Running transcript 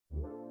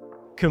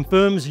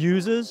confirms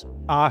users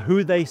are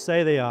who they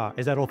say they are.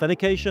 Is that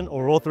authentication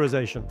or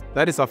authorization?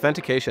 That is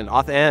authentication.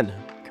 Auth-N.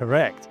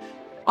 Correct.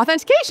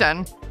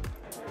 Authentication.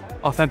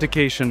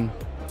 Authentication.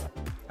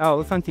 Oh,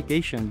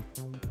 authentication.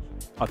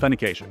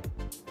 Authentication.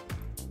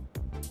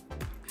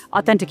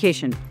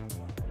 Authentication.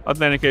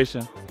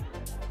 Authentication.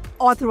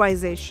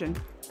 Authorization.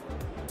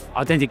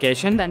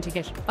 Authentication.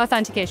 Authentication.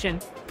 Authentication.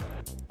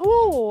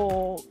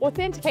 Ooh,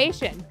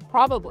 authentication.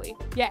 Probably.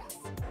 Yes.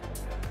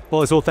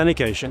 Well, it's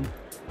authentication.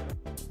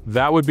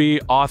 That would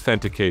be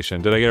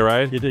authentication. Did I get it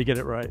right? You did get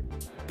it right.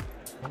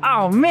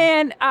 Oh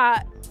man,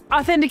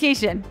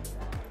 authentication.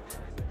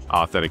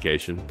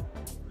 Authentication.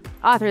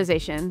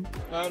 Authorization.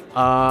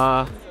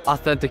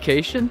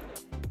 Authentication?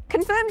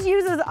 Confirms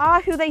users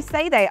are who they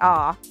say they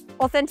are.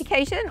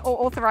 Authentication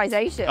or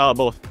authorization?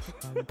 Both.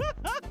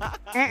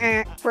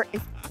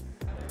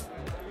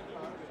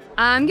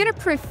 I'm gonna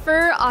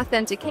prefer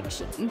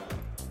authentication.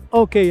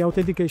 Okay,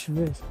 authentication,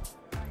 yes.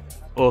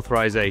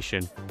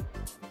 Authorization.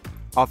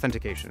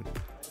 Authentication.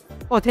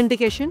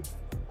 Authentication.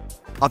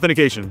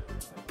 Authentication.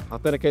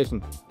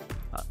 Authentication.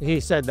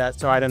 He said that,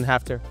 so I didn't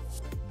have to.